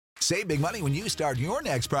Save big money when you start your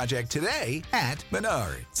next project today at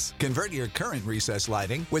Menards. Convert your current recessed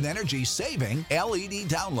lighting with energy-saving LED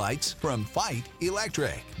downlights from Fight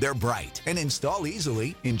Electric. They're bright and install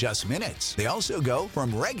easily in just minutes. They also go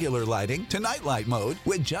from regular lighting to nightlight mode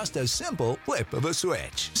with just a simple flip of a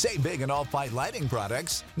switch. Save big on all Fight lighting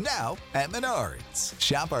products now at Menards.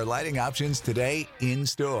 Shop our lighting options today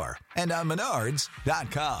in-store and on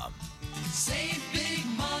Menards.com. Save big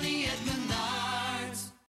money at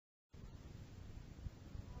Menards.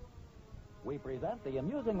 We present the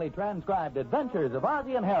amusingly transcribed adventures of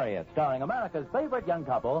Ozzie and Harriet, starring America's favorite young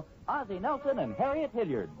couple, Ozzie Nelson and Harriet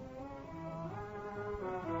Hilliard.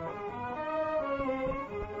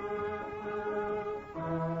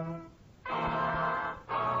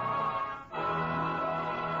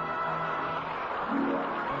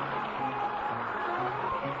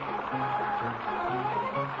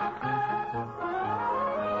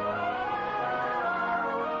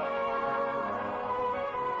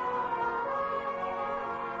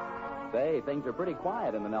 Say, things are pretty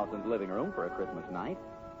quiet in the Nelsons' living room for a Christmas night.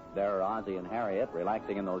 There are Ozzie and Harriet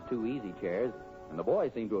relaxing in those two easy chairs, and the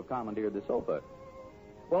boys seem to have commandeered the sofa.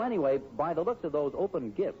 Well, anyway, by the looks of those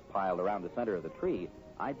open gifts piled around the center of the tree,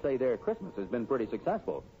 I'd say their Christmas has been pretty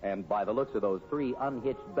successful. And by the looks of those three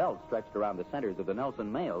unhitched belts stretched around the centers of the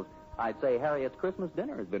Nelson males, I'd say Harriet's Christmas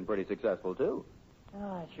dinner has been pretty successful, too.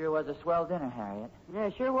 Oh, it sure was a swell dinner, Harriet. Yeah,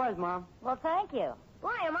 it sure was, Mom. Well, thank you.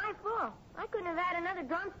 Why am I full? I couldn't have had another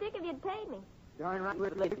drumstick if you'd paid me. Darn right, we're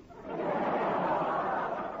late. Well,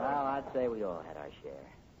 I'd say we all had our share.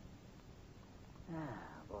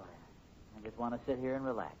 Ah, boy. I just want to sit here and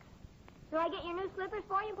relax. Do I get your new slippers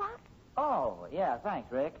for you, Pop? Oh, yeah,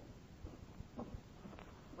 thanks, Rick.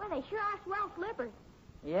 Well, they sure are swell slippers.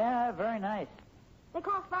 Yeah, very nice. They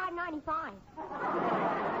cost $5.95.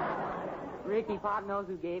 Ricky, Pop knows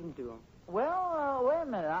who gave them to him. Well, wait a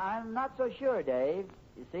minute. I'm not so sure, Dave.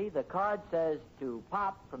 You see, the card says to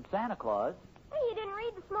Pop from Santa Claus. Hey, you didn't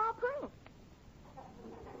read the small print.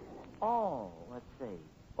 Oh, let's see.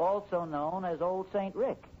 Also known as Old St.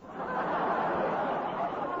 Rick.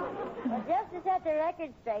 Well, just to set the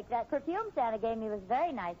record straight, that perfume Santa gave me was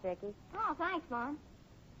very nice, Ricky. Oh, thanks, Mom.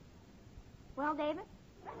 Well, David?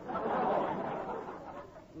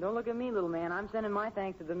 Don't look at me, little man. I'm sending my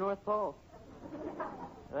thanks to the North Pole.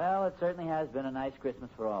 Well, it certainly has been a nice Christmas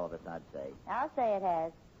for all of us, I'd say. I'll say it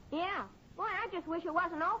has. Yeah. Boy, I just wish it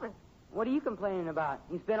wasn't over. What are you complaining about?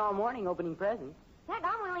 You spent all morning opening presents. Heck,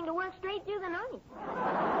 I'm willing to work straight through the night.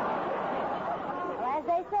 Well, as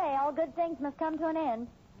they say, all good things must come to an end.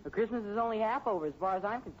 But Christmas is only half over as far as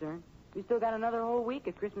I'm concerned. We still got another whole week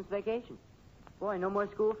of Christmas vacation. Boy, no more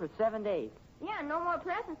school for 7 days. Yeah, no more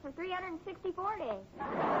presents for 364 days.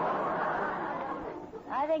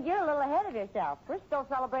 I think you're a little ahead of yourself. We're still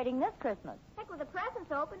celebrating this Christmas. Heck, with the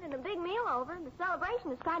presents opened and a big meal over, the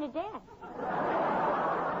celebration is kind of dead.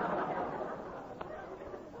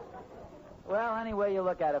 Well, any way you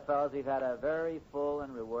look at it, fellas, we've had a very full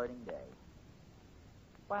and rewarding day.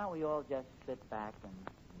 Why don't we all just sit back and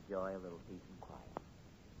enjoy a little peace and quiet?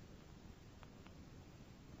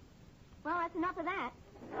 Well, that's enough of that.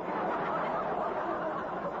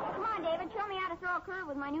 Come on, David, show me how to throw a curve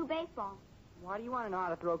with my new baseball. Why do you want to know how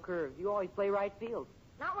to throw curves? You always play right field.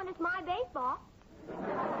 Not when it's my baseball.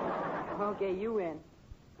 Okay, you win.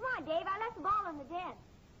 Come on, Dave, I left the ball in the den.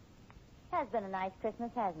 Has been a nice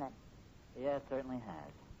Christmas, hasn't it? Yeah, it certainly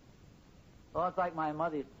has. Well, it's like my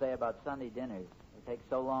mother used to say about Sunday dinners. They take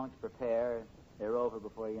so long to prepare, they're over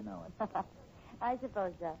before you know it. I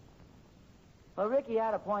suppose so. Well, Ricky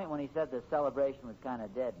had a point when he said the celebration was kind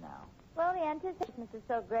of dead now. Well, the anticipation is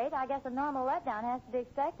so great, I guess a normal letdown has to be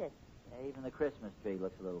expected. Yeah, even the Christmas tree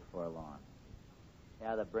looks a little forlorn.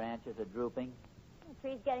 Yeah, the branches are drooping. The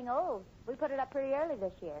tree's getting old. We put it up pretty early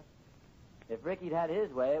this year. If Ricky'd had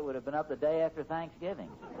his way, it would have been up the day after Thanksgiving.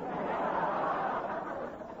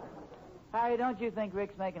 Harry, don't you think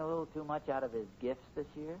Rick's making a little too much out of his gifts this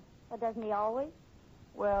year? Well, doesn't he always?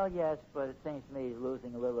 Well, yes, but it seems to me he's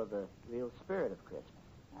losing a little of the real spirit of Christmas.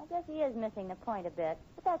 I guess he is missing the point a bit,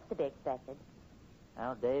 but that's to be expected.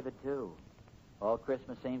 Well, David, too. All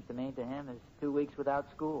Christmas seems to mean to him is 2 weeks without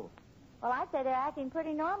school. Well, I'd say they're acting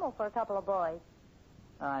pretty normal for a couple of boys.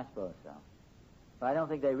 Oh, I suppose so. But I don't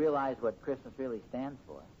think they realize what Christmas really stands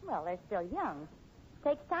for. Well, they're still young. It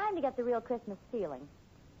takes time to get the real Christmas feeling.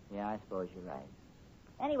 Yeah, I suppose you're right.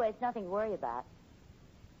 Anyway, it's nothing to worry about.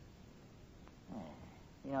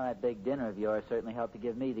 You know, that big dinner of yours certainly helped to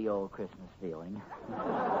give me the old Christmas feeling.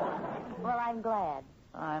 Well, I'm glad.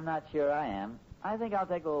 I'm not sure I am. I think I'll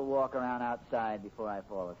take a little walk around outside before I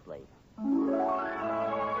fall asleep.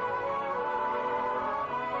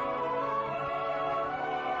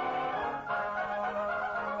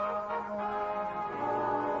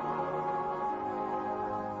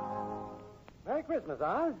 Christmas,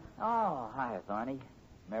 Oz. Oh, hi, Thorny.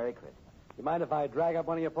 Merry Christmas. You mind if I drag up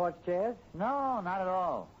one of your porch chairs? No, not at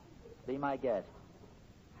all. Be my guest.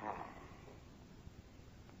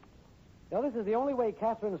 Now, this is the only way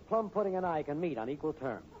Catherine's plum pudding and I can meet on equal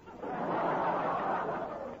terms.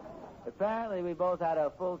 Apparently, we both had a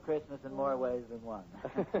full Christmas in more ways than one.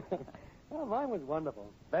 Well, mine was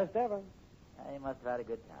wonderful. Best ever. You must have had a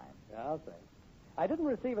good time. Yeah, I'll say. I didn't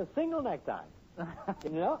receive a single necktie. You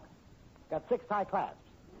know? Got 6 tie clasps.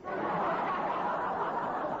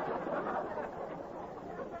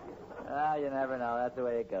 Ah, you never know. That's the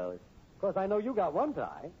way it goes. Of course, I know you got one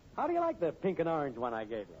tie. How do you like the pink and orange one I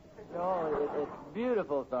gave you? Oh, it's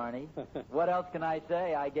beautiful, Thorny. What else can I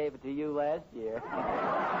say? I gave it to you last year.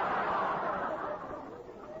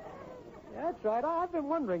 Yeah, that's right. I've been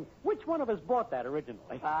wondering which one of us bought that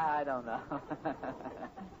originally. I don't know.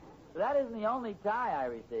 That isn't the only tie I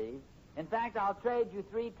received. In fact, I'll trade you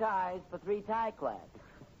 3 ties for 3 tie clasps.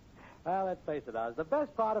 Well, let's face it, Oz. The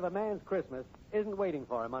best part of a man's Christmas isn't waiting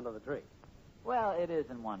for him under the tree. Well, it is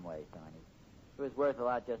in one way, Thorny. It was worth a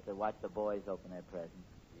lot just to watch the boys open their presents.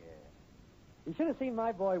 You should have seen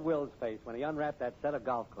my boy Will's face when he unwrapped that set of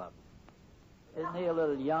golf clubs. Isn't he a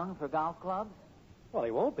little young for golf clubs? Well,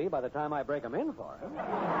 he won't be by the time I break him in for him.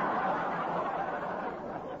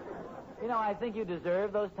 You know, I think you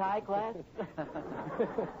deserve those tie clasps.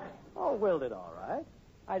 Oh, Will did all right.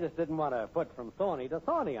 I just didn't want to put from thorny to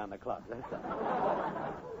thorny on the clubs, that's all.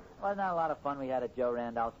 Wasn't that a lot of fun we had at Joe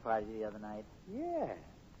Randolph's party the other night? Yeah.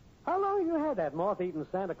 How long have you had that moth-eaten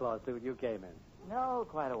Santa Claus suit you came in? No,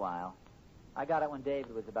 quite a while. I got it when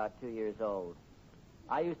David was about 2 years old.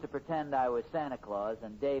 I used to pretend I was Santa Claus,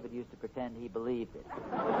 and David used to pretend he believed it.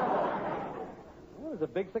 It was a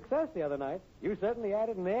big success the other night. You certainly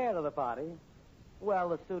added an air to the party. Well,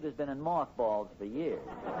 the suit has been in mothballs for years.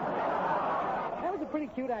 That was a pretty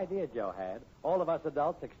cute idea Joe had. All of us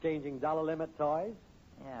adults exchanging dollar-limit toys.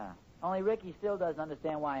 Yeah. Only Ricky still doesn't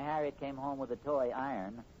understand why Harriet came home with a toy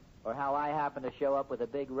iron, or how I happened to show up with a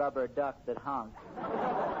big rubber duck that honked.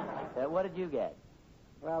 What did you get?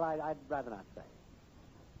 Well, I'd rather not say.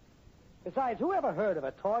 Besides, who ever heard of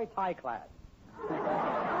a toy tie class?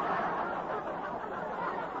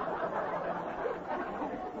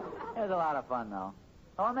 It was a lot of fun, though.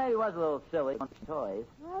 Oh, maybe it was a little silly. Toys.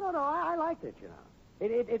 I don't know. I liked it, you know.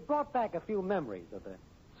 It brought back a few memories of the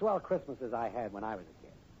swell Christmases I had when I was a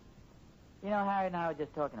kid. You know, Harriet and I were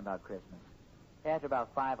just talking about Christmas. After about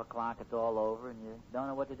 5 o'clock, it's all over, and you don't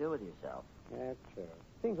know what to do with yourself. That's true.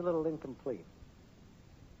 Seems a little incomplete.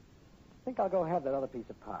 I think I'll go have that other piece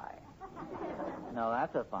of pie. No,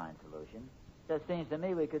 that's a fine solution. Just seems to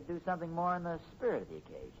me we could do something more in the spirit of the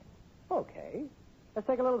occasion. Okay. Let's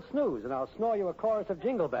take a little snooze, and I'll snore you a chorus of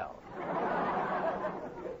Jingle Bells. No,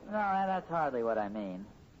 that's hardly what I mean.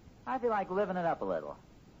 I feel like living it up a little.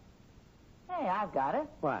 Hey, I've got it.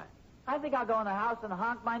 What? I think I'll go in the house and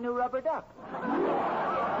honk my new rubber duck.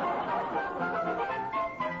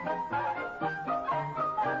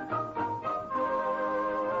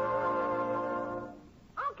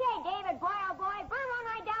 Okay, David, boy, oh boy, burn one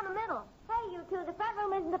right down the middle. Hey, you two, the front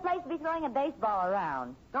room isn't the place to be throwing a baseball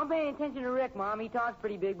around. Don't pay any attention to Rick, Mom. He talks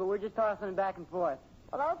pretty big, but we're just tossing it back and forth.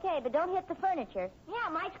 Well, okay, but don't hit the furniture. Yeah,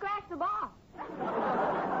 might scratch the ball.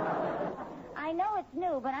 I know it's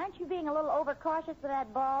new, but aren't you being a little overcautious with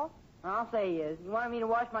that ball? I'll say he is. You wanted me to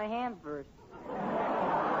wash my hands first.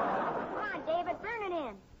 Come on, David, burn it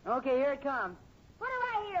in. Okay, here it comes. Put it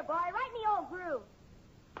right here, boy, right in the old groove.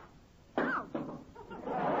 Ouch.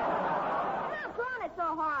 Stop throwing it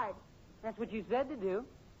so hard. That's what you said to do.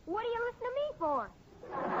 What do you listen to me for?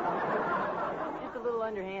 Just a little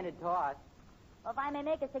underhanded toss. Well, if I may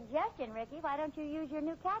make a suggestion, Ricky, why don't you use your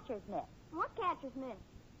new catcher's mitt? What catcher's mitt?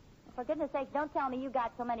 For goodness sakes, don't tell me you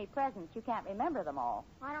got so many presents you can't remember them all.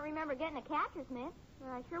 I don't remember getting a catcher's mitt.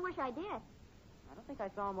 I sure wish I did. I don't think I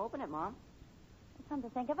saw him open it, Mom. Come to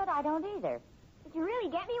think of it, I don't either. Did you really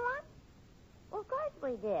get me one? Well, of course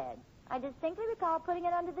we did. I distinctly recall putting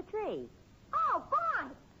it under the tree. Oh, boy!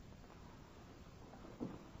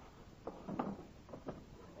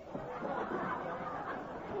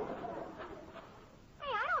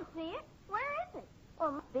 Hey, I don't see it. Where is it? Well,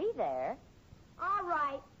 it must be there. All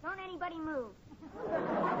right. Don't anybody move.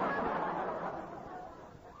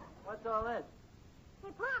 What's all this?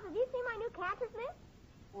 Hey, Pop, have you seen my new catcher's mitt?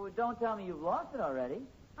 Well, don't tell me you've lost it already.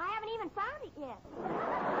 I haven't even found it yet.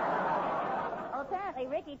 Well, apparently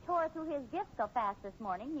Ricky tore through his gift so fast this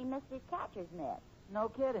morning, he missed his catcher's mitt. No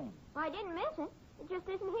kidding. Well, I didn't miss it. It just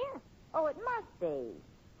isn't here. Oh, it must be.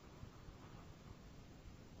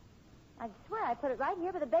 I swear I put it right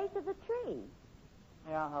here by the base of the tree.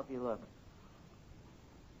 Here, I'll help you look.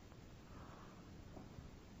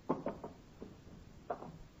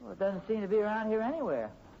 doesn't seem to be around here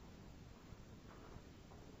anywhere.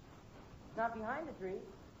 Not behind the tree.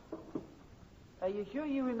 Are you sure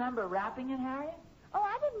you remember wrapping it, Harriet? Oh,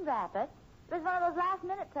 I didn't wrap it. It was one of those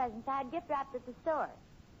last-minute presents I had gift wrapped at the store.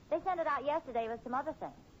 They sent it out yesterday with some other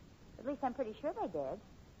things. At least I'm pretty sure they did.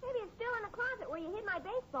 Maybe it's still in the closet where you hid my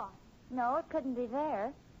baseball. No, it couldn't be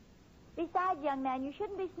there. Besides, young man, you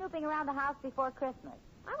shouldn't be snooping around the house before Christmas.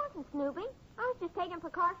 I wasn't snooping. I was just taking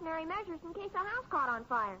precautionary measures in case the house caught on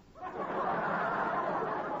fire.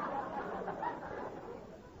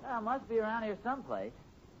 Well, it must be around here someplace.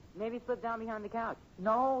 Maybe it slipped down behind the couch.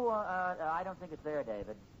 No, I don't think it's there,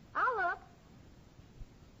 David. I'll look.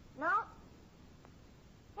 No.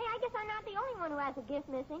 Hey, I guess I'm not the only one who has a gift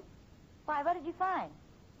missing. Why, what did you find?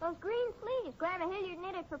 Those green sleeves Grandma Hilliard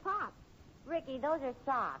knitted for Pop. Ricky, those are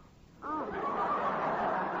socks. Oh.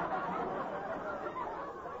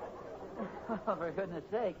 Oh, for goodness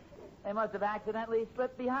sake. They must have accidentally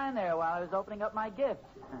slipped behind there while I was opening up my gifts.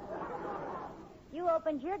 You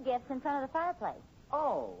opened your gifts in front of the fireplace.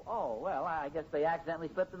 Oh, well, I guess they accidentally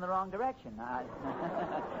slipped in the wrong direction.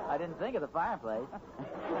 I didn't think of the fireplace.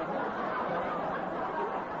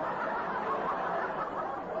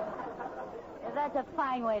 That's a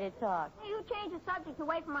fine way to talk. Hey, you changed the subject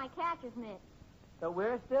away from my catcher's mitt. So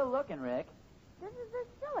we're still looking, Rick. This is the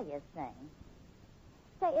silliest thing.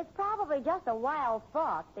 Say, it's probably just a wild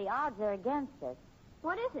thought. The odds are against it.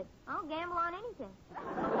 What is it? I'll gamble on anything.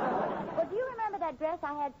 Well, do you remember that dress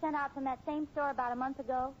I had sent out from that same store about a month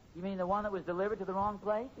ago? You mean the one that was delivered to the wrong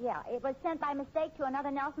place? Yeah, it was sent by mistake to another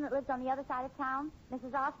Nelson that lives on the other side of town,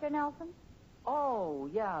 Mrs. Oscar Nelson. Oh,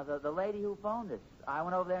 yeah, the lady who phoned us. I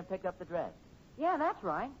went over there and picked up the dress. Yeah, that's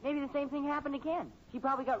right. Maybe the same thing happened again. She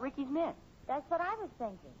probably got Ricky's mitt. That's what I was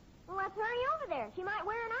thinking. Well, let's hurry over there. She might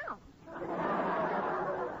wear it out.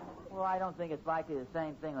 Well, I don't think it's likely the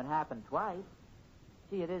same thing would happen twice.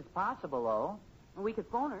 Gee, it is possible, though. Well, we could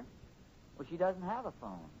phone her. Well, she doesn't have a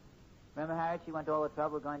phone. Remember, Harriet, she went to all the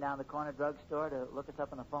trouble of going down to the corner drugstore to look us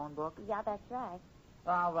up in the phone book? Yeah, that's right.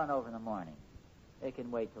 Well, I'll run over in the morning. It can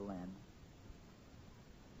wait till then.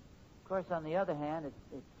 Of course, on the other hand,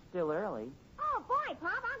 it's still early. Oh, boy,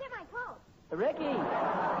 Pop, I'll get my coat. Ricky!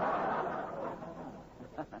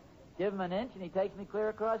 Give him an inch and he takes me clear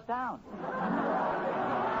across town.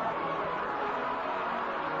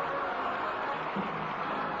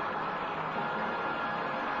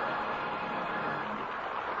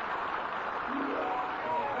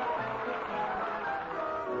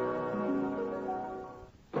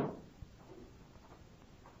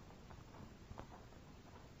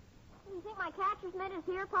 You think my catcher's mitt is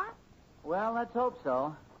here, Pop? Well, let's hope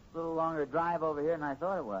so. A little longer drive over here than I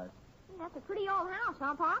thought it was. That's a pretty old house,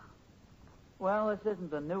 huh, Pop? Well, this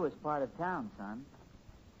isn't the newest part of town, son.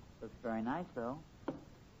 Looks very nice, though.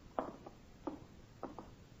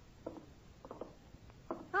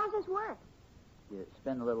 How's this work? You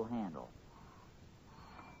spin the little handle.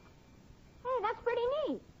 Hey, that's pretty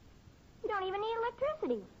neat. You don't even need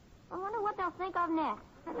electricity. I wonder what they'll think of next.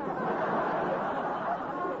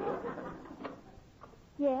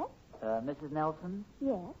 Yes? Mrs. Nelson?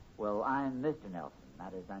 Yes. Well, I'm Mr. Nelson.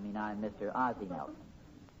 That is, I'm Mr. Ozzie Nelson.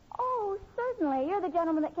 Oh, certainly. You're the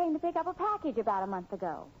gentleman that came to pick up a package about a month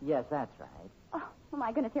ago. Yes, that's right. Oh,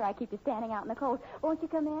 my goodness, here I keep you standing out in the cold. Won't you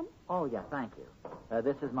come in? Oh, yeah, thank you.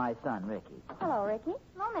 This is my son, Ricky. Hello, Ricky.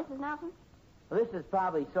 Hello, Mrs. Nelson. Well, this is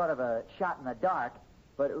probably sort of a shot in the dark,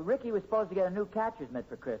 but Ricky was supposed to get a new catcher's mitt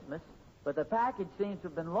for Christmas, but the package seems to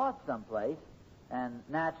have been lost someplace, and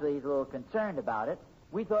naturally he's a little concerned about it.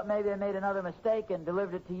 We thought maybe they made another mistake and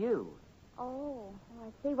delivered it to you. Oh, I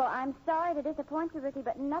see. Well, I'm sorry to disappoint you, Ricky,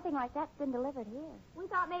 but nothing like that's been delivered here. We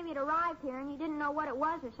thought maybe it arrived here and you didn't know what it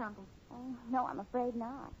was or something. Oh, no, I'm afraid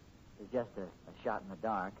not. It's just a shot in the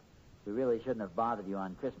dark. We really shouldn't have bothered you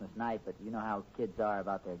on Christmas night, but you know how kids are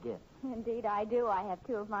about their gifts. Indeed, I do. I have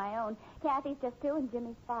two of my own. Kathy's just 2 and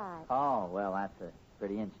Jimmy's 5. Oh, well, that's a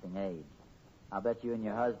pretty interesting age. I'll bet you and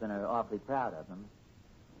your husband are awfully proud of them.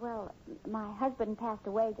 Well, my husband passed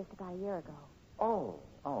away just about a year ago. Oh,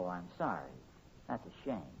 I'm sorry. That's a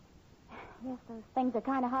shame. Yes, those things are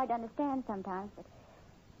kind of hard to understand sometimes, but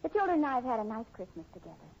the children and I have had a nice Christmas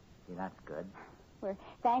together. See, that's good. We're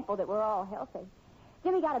thankful that we're all healthy.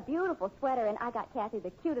 Jimmy got a beautiful sweater, and I got Kathy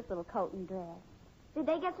the cutest little coat and dress. Did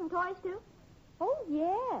they get some toys, too? Oh,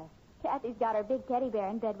 yes. Kathy's got her big teddy bear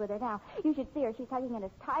in bed with her now. You should see her. She's hugging it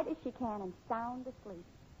as tight as she can and sound asleep.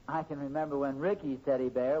 I can remember when Ricky's teddy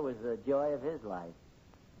bear was the joy of his life.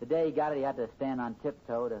 The day he got it, he had to stand on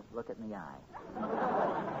tiptoe to look it in the eye.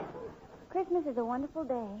 Christmas is a wonderful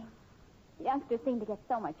day. Youngsters seem to get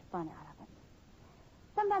so much fun out of it.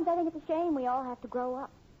 Sometimes I think it's a shame we all have to grow up.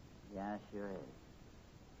 Yeah, sure is.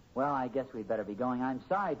 Well, I guess we'd better be going. I'm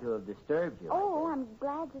sorry to have disturbed you. Oh, I'm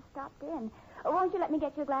glad you stopped in. Won't you let me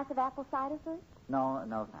get you a glass of apple cider first? No,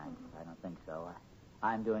 thanks. I don't think so.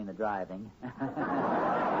 I'm doing the driving.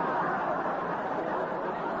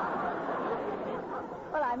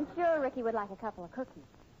 Well, I'm sure Ricky would like a couple of cookies.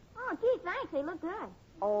 Oh, gee, thanks. They look good.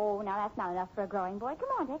 Oh, now that's not enough for a growing boy. Come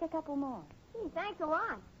on, take a couple more. Gee, thanks a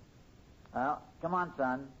lot. Well, come on,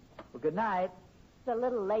 son. Well, good night. It's a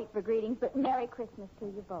little late for greetings, but Merry Christmas to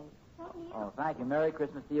you both. Thank you. Oh, thank you. Merry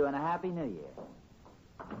Christmas to you and a Happy New Year.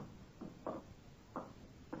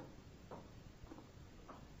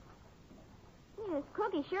 Gee, this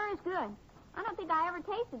cookie sure is good. I don't think I ever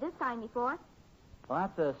tasted this kind before. Well,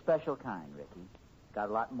 that's a special kind, Ricky. Got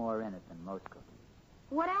a lot more in it than most cookies.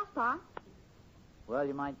 What else, Pa? Well,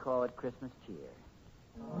 you might call it Christmas cheer.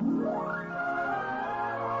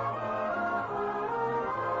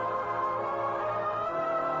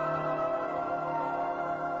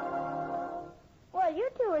 Well, you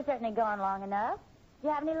two are certainly gone long enough. Do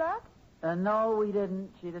you have any luck? No, we didn't.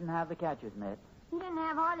 She didn't have the catcher's mitt. He didn't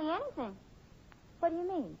have hardly anything. What do you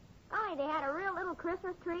mean? Only they had a real little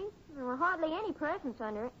Christmas tree. There were hardly any presents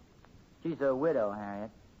under it. She's a widow,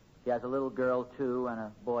 Harriet. She has a little girl, 2, and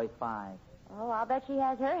a boy, 5. Oh, I'll bet she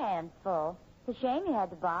has her hands full. It's a shame you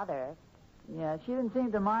had to bother her. Yeah, she didn't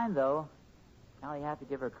seem to mind, though. Well, you have to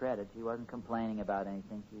give her credit. She wasn't complaining about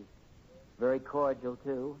anything. She's very cordial,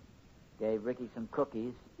 too. Gave Ricky some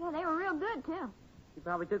cookies. Yeah, they were real good, too. He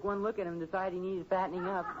probably took one look at him and decided he needed fattening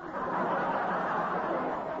up.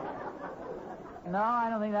 No, I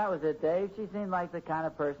don't think that was it, Dave. She seemed like the kind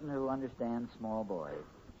of person who understands small boys.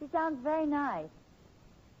 She sounds very nice.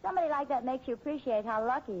 Somebody like that makes you appreciate how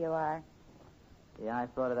lucky you are. Yeah, I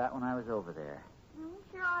thought of that when I was over there. We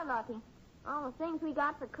sure are lucky. All the things we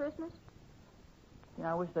got for Christmas. You know,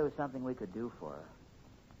 I wish there was something we could do for her.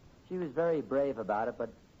 She was very brave about it, but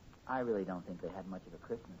I really don't think they had much of a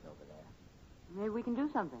Christmas over there. Maybe we can do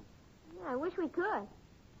something. Yeah, I wish we could.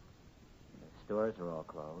 The stores are all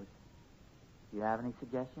closed. Do you have any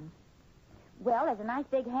suggestions? Well, there's a nice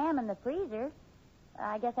big ham in the freezer.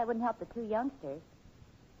 I guess that wouldn't help the two youngsters.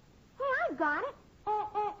 Hey, I've got it.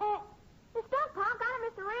 The stuff Pop got at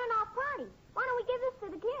Mr. Randolph's party. Why don't we give this to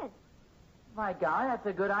the kids? My God, that's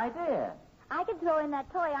a good idea. I could throw in that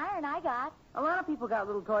toy iron I got. A lot of people got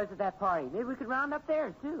little toys at that party. Maybe we could round up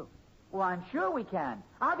theirs, too. Well, I'm sure we can.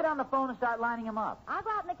 I'll get on the phone and start lining them up. I'll go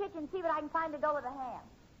out in the kitchen and see what I can find to go with the ham.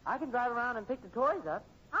 I can drive around and pick the toys up.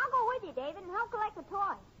 I'll go with you, David, and help collect the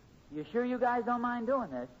toys. You sure you guys don't mind doing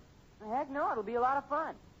this? Heck no, it'll be a lot of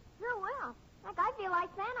fun. Sure will. Heck, I feel like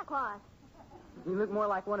Santa Claus. You look more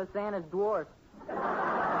like one of Santa's dwarfs. Okay,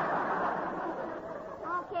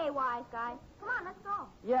 wise guy. Come on, let's go.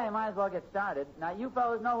 Yeah, you might as well get started. Now, you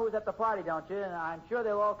fellas know who's at the party, don't you? And I'm sure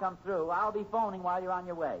they'll all come through. I'll be phoning while you're on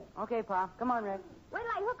your way. Okay, Pop. Come on, Rick. Wait till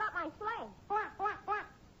I hook up my sleigh.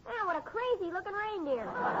 Man, what a crazy-looking reindeer.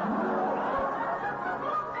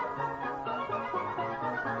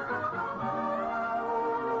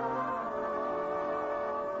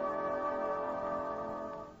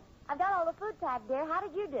 I've got all the food packed, dear. How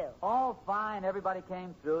did you do? Oh, fine. Everybody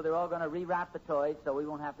came through. They're all going to rewrap the toys, so we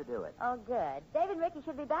won't have to do it. Oh, good. Dave and Ricky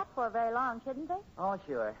should be back for very long, shouldn't they? Oh,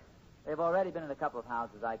 sure. They've already been in a couple of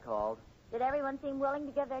houses I called. Did everyone seem willing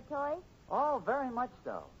to give their toys? Oh, very much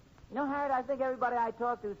so. You know, Harriet, I think everybody I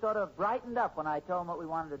talked to sort of brightened up when I told them what we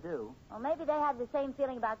wanted to do. Well, maybe they had the same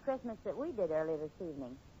feeling about Christmas that we did earlier this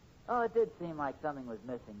evening. Oh, it did seem like something was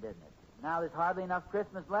missing, didn't it? Now there's hardly enough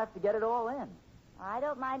Christmas left to get it all in. I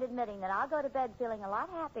don't mind admitting that I'll go to bed feeling a lot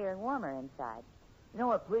happier and warmer inside. You know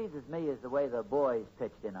what pleases me is the way the boys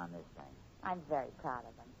pitched in on this thing. I'm very proud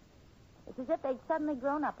of them. It's as if they'd suddenly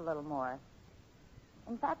grown up a little more.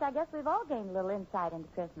 In fact, I guess we've all gained a little insight into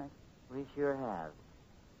Christmas. We sure have.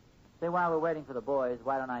 Say, while we're waiting for the boys,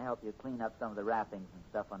 why don't I help you clean up some of the wrappings and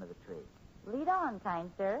stuff under the tree? Lead on,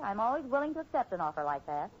 kind sir. I'm always willing to accept an offer like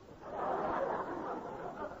that.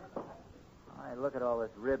 All right, look at all this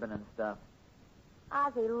ribbon and stuff.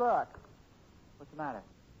 Ozzie, look. What's the matter?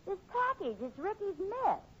 This package, it's Ricky's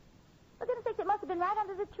mitt. For goodness sakes, it must have been right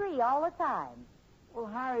under the tree all the time. Well,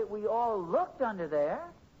 Harriet, we all looked under there.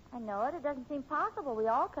 I know it. It doesn't seem possible. We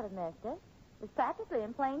all could have missed it. It's practically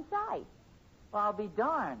in plain sight. Well, I'll be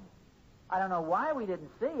darned. I don't know why we didn't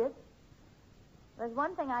see it. There's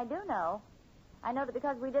one thing I do know. I know that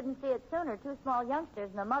because we didn't see it sooner, two small youngsters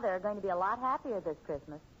and their mother are going to be a lot happier this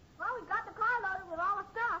Christmas. Well, we've got the car loaded with all the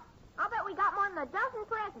stuff. I'll bet we got more than a dozen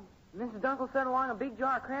presents. Mrs. Dunkel sent along a big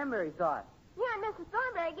jar of cranberry sauce. Yeah, and Mrs.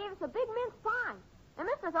 Thornberry gave us a big mince pie. And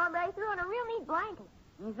Mr. Thornberry threw in a real neat blanket.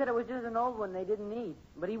 He said it was just an old one they didn't need,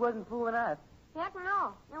 but he wasn't fooling us. Heck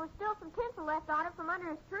no. There was still some tinsel left on it from under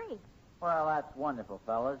his tree. Well, that's wonderful,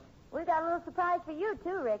 fellas. We got a little surprise for you,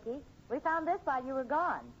 too, Ricky. We found this while you were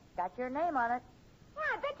gone. Got your name on it. Yeah,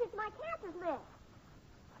 I bet you it's my catcher's mitt.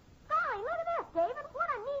 Golly, look at this, David. What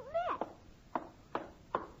a neat mitt.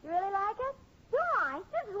 You really like it? Do I?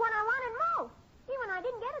 This is what I wanted most. See, when I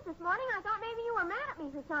didn't get it this morning, I thought maybe you were mad at me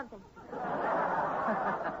for something.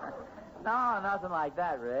 No, nothing like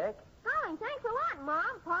that, Rick. Golly, thanks a lot,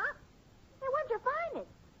 Mom, Pop. Hey, where'd you find it?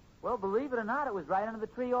 Well, believe it or not, it was right under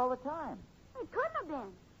the tree all the time. It couldn't have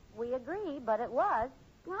been. We agree, but it was.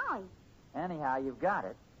 Golly. Anyhow, you've got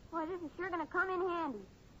it. Boy, this is sure going to come in handy.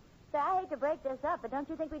 Say, I hate to break this up, but don't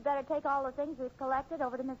you think we'd better take all the things we've collected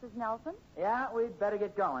over to Mrs. Nelson? Yeah, we'd better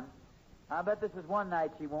get going. I bet this is one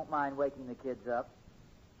night she won't mind waking the kids up.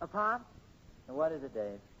 Pop? What is it,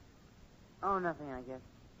 Dave? Oh, nothing, I guess.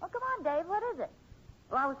 Oh, come on, Dave. What is it?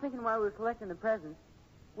 Well, I was thinking while we were collecting the presents,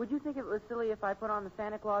 would you think it was silly if I put on the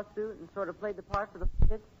Santa Claus suit and sort of played the part for the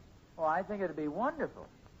kids? Oh, I think it'd be wonderful.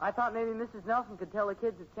 I thought maybe Mrs. Nelson could tell the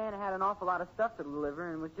kids that Santa had an awful lot of stuff to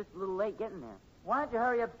deliver and was just a little late getting there. Why don't you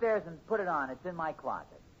hurry upstairs and put it on? It's in my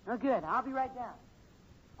closet. Oh, good. I'll be right down.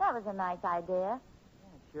 That was a nice idea.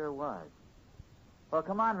 Yeah, it sure was. Well,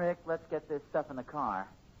 come on, Rick. Let's get this stuff in the car.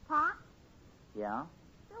 Pop, Yeah?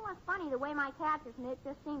 sure was funny the way my catcher's mitt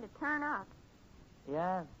just seemed to turn up.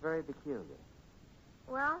 Yeah, it's very peculiar.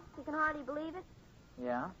 Well, you can hardly believe it.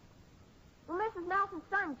 Yeah? Well, Mrs. Nelson's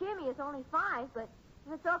son, Jimmy, is only 5, but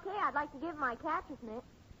if it's okay, I'd like to give him my catcher's mitt.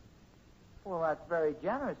 Well, that's very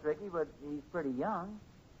generous, Ricky, but he's pretty young.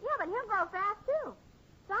 Yeah, but he'll grow fast, too.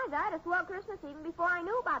 Besides, I had a swell Christmas even before I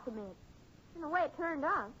knew about the mitt. And the way it turned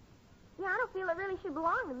out. Yeah, I don't feel it really should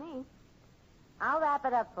belong to me. I'll wrap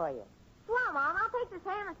it up for you. Swell, Mom. I'll take this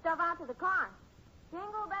ham and stuff out to the car.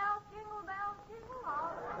 Jingle bells, jingle bells, jingle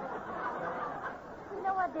all. You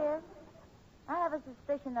know what, dear? I have a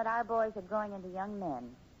suspicion that our boys are growing into young men.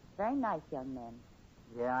 Very nice young men.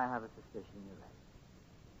 Yeah, I have a suspicion you're right.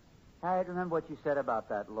 Harriet, remember what you said about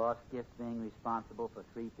that lost gift being responsible for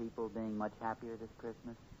 3 people being much happier this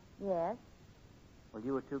Christmas? Yes? Well,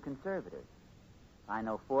 you were too conservative. I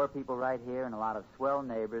know 4 people right here and a lot of swell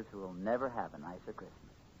neighbors who will never have a nicer Christmas.